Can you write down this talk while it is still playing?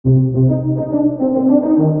This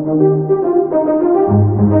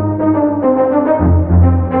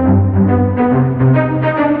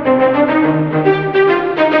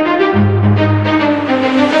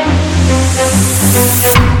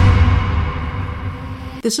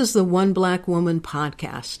is the One Black Woman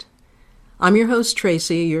podcast. I'm your host,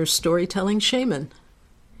 Tracy, your storytelling shaman.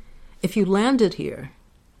 If you landed here,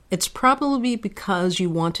 it's probably because you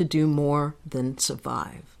want to do more than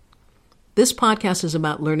survive. This podcast is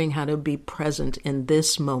about learning how to be present in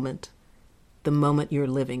this moment, the moment you're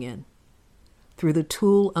living in, through the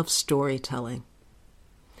tool of storytelling.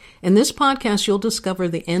 In this podcast, you'll discover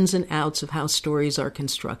the ins and outs of how stories are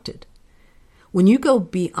constructed. When you go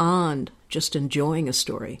beyond just enjoying a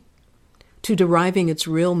story to deriving its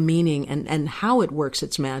real meaning and how it works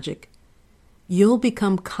its magic, you'll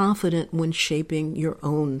become confident when shaping your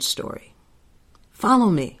own story. Follow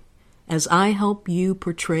me as I help you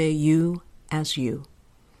portray you as you.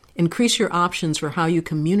 Increase your options for how you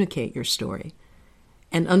communicate your story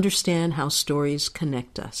and understand how stories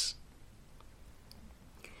connect us.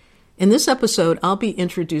 In this episode, I'll be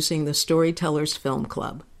introducing the StoryTellers Film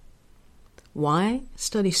Club. Why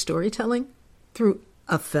study storytelling through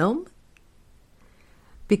a film?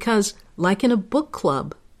 Because, like in a book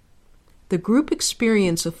club, the group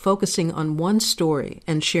experience of focusing on one story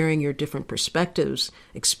and sharing your different perspectives,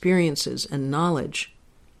 experiences, and knowledge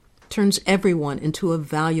turns everyone into a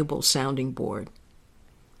valuable sounding board.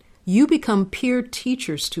 You become peer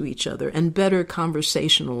teachers to each other and better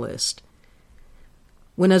conversationalists.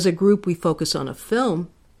 When as a group we focus on a film,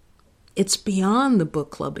 it's beyond the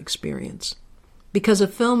book club experience, because a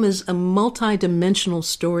film is a multi-dimensional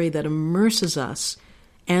story that immerses us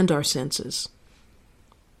and our senses.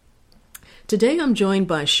 Today I'm joined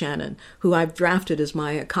by Shannon, who I've drafted as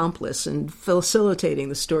my accomplice in facilitating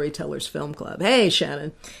the StoryTellers Film Club. Hey,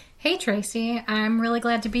 Shannon. Hey, Tracy. I'm really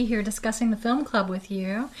glad to be here discussing the film club with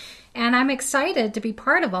you, and I'm excited to be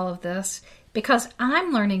part of all of this because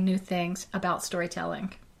I'm learning new things about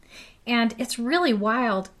storytelling. And it's really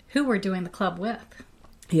wild who we're doing the club with.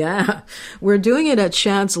 Yeah, we're doing it at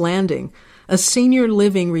Shad's Landing, a senior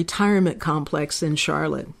living retirement complex in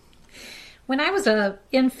Charlotte. When I was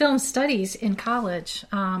in film studies in college,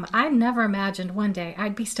 I never imagined one day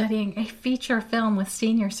I'd be studying a feature film with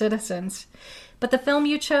senior citizens. But the film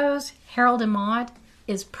you chose, Harold and Maude,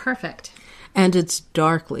 is perfect. And it's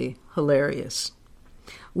darkly hilarious,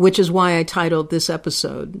 which is why I titled this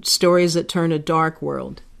episode, Stories That Turn a Dark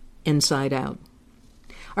World Inside Out.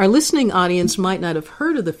 Our listening audience might not have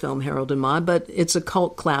heard of the film Harold and Maude, but it's a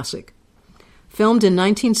cult classic. Filmed in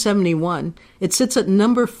 1971, it sits at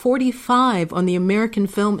number 45 on the American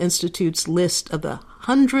Film Institute's list of the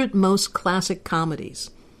 100 most classic comedies.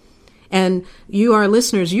 And you, our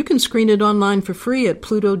listeners, you can screen it online for free at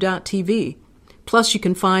pluto.tv. Plus, you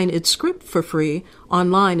can find its script for free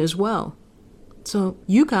online as well. So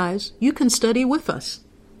you guys, you can study with us.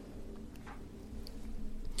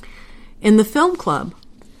 In the film club,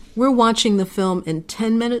 we're watching the film in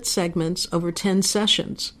 10-minute segments over 10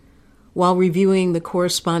 sessions while reviewing the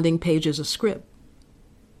corresponding pages of script.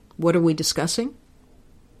 What are we discussing?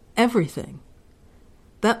 Everything.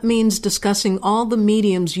 That means discussing all the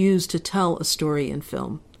mediums used to tell a story in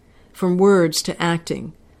film, from words to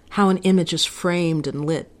acting, how an image is framed and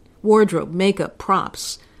lit, wardrobe, makeup,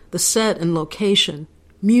 props, the set and location,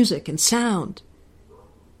 music and sound.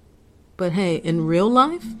 But hey, in real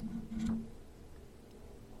life,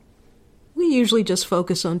 we usually just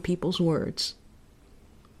focus on people's words.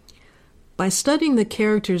 By studying the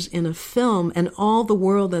characters in a film and all the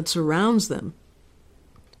world that surrounds them,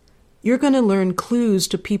 you're going to learn clues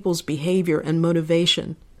to people's behavior and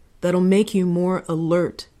motivation that'll make you more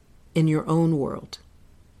alert in your own world.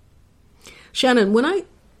 Shannon, when I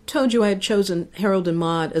told you I had chosen Harold and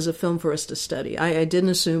Maude as a film for us to study, I didn't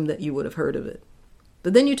assume that you would have heard of it.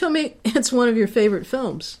 But then you told me it's one of your favorite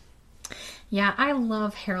films. Yeah, I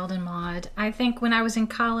love Harold and Maude. I think when I was in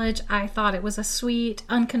college, I thought it was a sweet,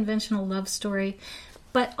 unconventional love story.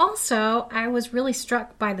 But also, I was really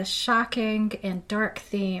struck by the shocking and dark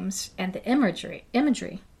themes and the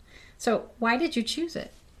imagery. So why did you choose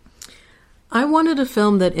it? I wanted a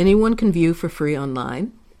film that anyone can view for free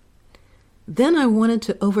online. Then I wanted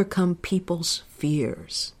to overcome people's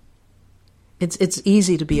fears. It's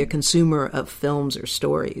easy to be a consumer of films or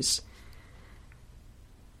stories.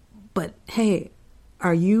 But hey,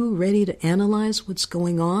 are you ready to analyze what's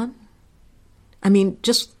going on? I mean,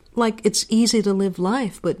 just like it's easy to live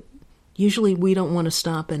life, but usually we don't want to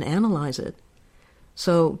stop and analyze it.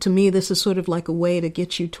 So to me, this is sort of like a way to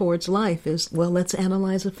get you towards life is, well, let's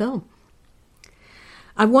analyze a film.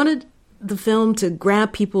 I wanted the film to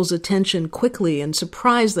grab people's attention quickly and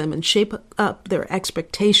surprise them and shape up their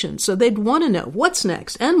expectations so they'd want to know what's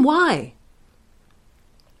next and why.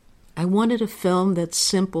 I wanted a film that's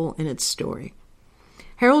simple in its story.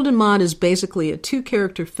 Harold and Maude is basically a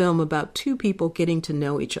two-character film about two people getting to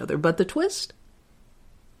know each other. But the twist?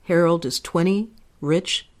 Harold is 20,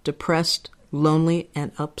 rich, depressed, lonely,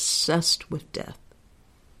 and obsessed with death.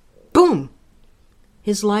 Boom!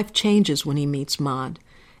 His life changes when he meets Maude,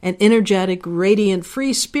 an energetic, radiant,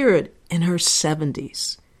 free spirit in her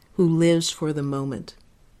 70s who lives for the moment.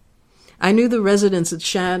 I knew the residents at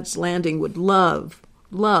Shad's Landing would love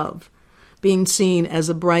being seen as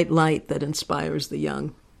a bright light that inspires the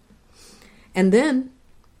young. And then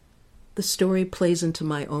the story plays into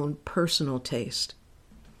my own personal taste.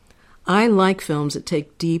 I like films that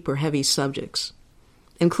take deep or heavy subjects,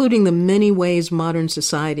 including the many ways modern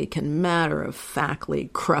society can matter-of-factly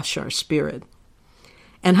crush our spirit,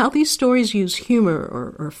 and how these stories use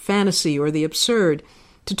humor or fantasy or the absurd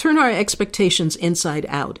to turn our expectations inside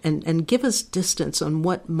out and give us distance on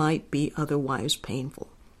what might be otherwise painful.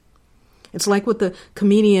 It's like what the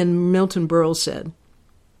comedian Milton Berle said,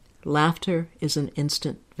 laughter is an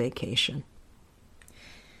instant vacation.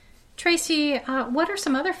 Tracy, what are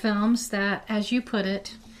some other films that, as you put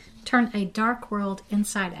it, turn a dark world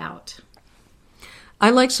inside out?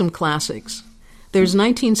 I like some classics. There's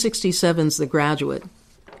 1967's The Graduate.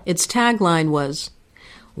 Its tagline was,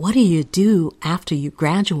 "What do you do after you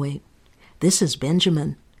graduate? This is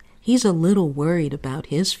Benjamin. He's a little worried about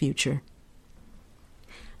his future."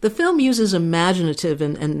 The film uses imaginative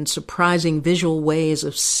and surprising visual ways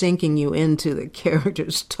of sinking you into the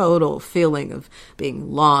character's total feeling of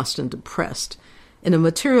being lost and depressed in a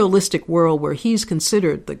materialistic world where he's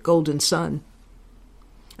considered the golden son.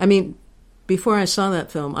 I mean, before I saw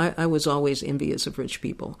that film, I was always envious of rich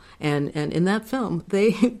people. And in that film,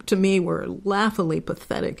 they, to me, were laughably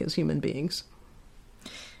pathetic as human beings.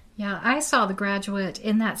 Yeah, I saw The Graduate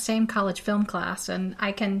in that same college film class, and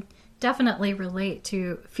I can definitely relate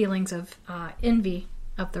to feelings of envy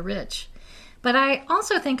of the rich. But I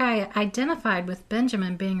also think I identified with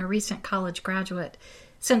Benjamin being a recent college graduate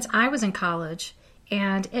since I was in college,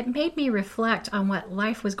 and it made me reflect on what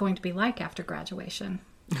life was going to be like after graduation.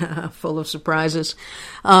 Full of surprises.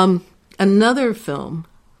 Another film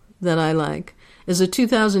that I like is a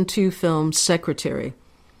 2002 film, Secretary,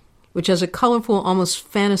 which has a colorful, almost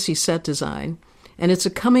fantasy set design. And it's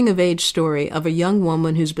a coming-of-age story of a young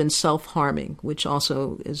woman who's been self-harming, which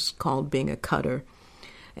also is called being a cutter.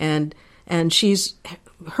 And she's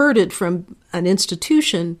herded from an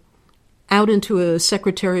institution out into a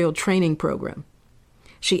secretarial training program.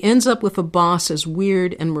 She ends up with a boss as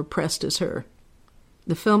weird and repressed as her.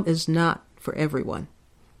 The film is not for everyone.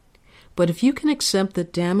 But if you can accept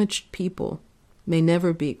that damaged people may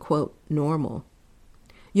never be, quote, normal,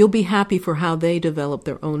 you'll be happy for how they develop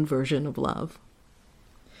their own version of love.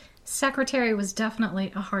 Secretary was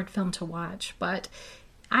definitely a hard film to watch, but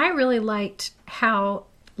I really liked how,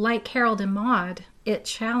 like Harold and Maude, it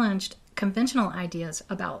challenged conventional ideas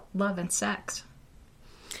about love and sex.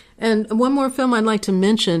 And one more film I'd like to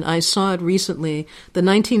mention, I saw it recently, the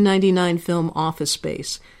 1999 film Office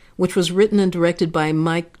Space, which was written and directed by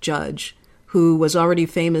Mike Judge, who was already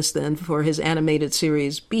famous then for his animated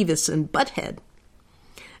series Beavis and Butthead.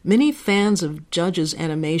 Many fans of Judge's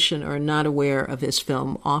animation are not aware of his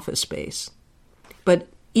film Office Space. But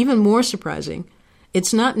even more surprising,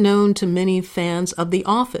 it's not known to many fans of The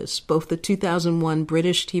Office, both the 2001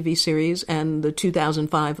 British TV series and the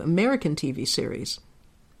 2005 American TV series.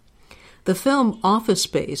 The film Office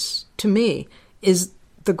Space, to me, is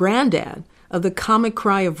the granddad of the comic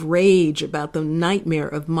cry of rage about the nightmare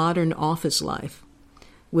of modern office life,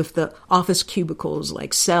 with the office cubicles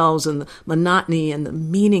like cells and the monotony and the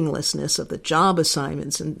meaninglessness of the job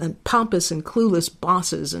assignments and pompous and clueless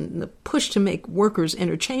bosses and the push to make workers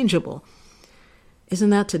interchangeable.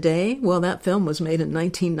 Isn't that today? Well, that film was made in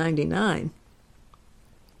 1999.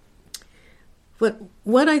 But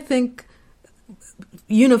what I think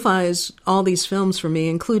unifies all these films for me,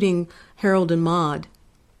 including Harold and Maude,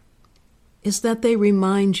 is that they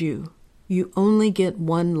remind you only get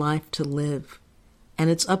one life to live. And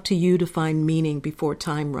it's up to you to find meaning before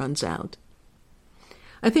time runs out.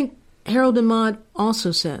 I think Harold and Maude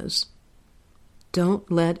also says, don't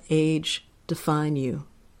let age define you,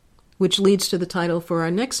 which leads to the title for our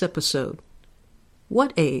next episode.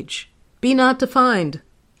 What age? Be not defined.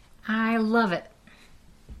 I love it.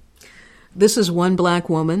 This is One Black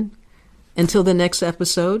Woman. Until the next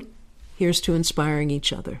episode, here's to inspiring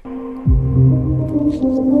each other.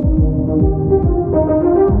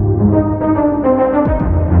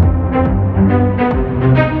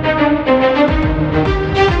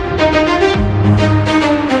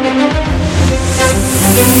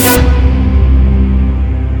 Bye.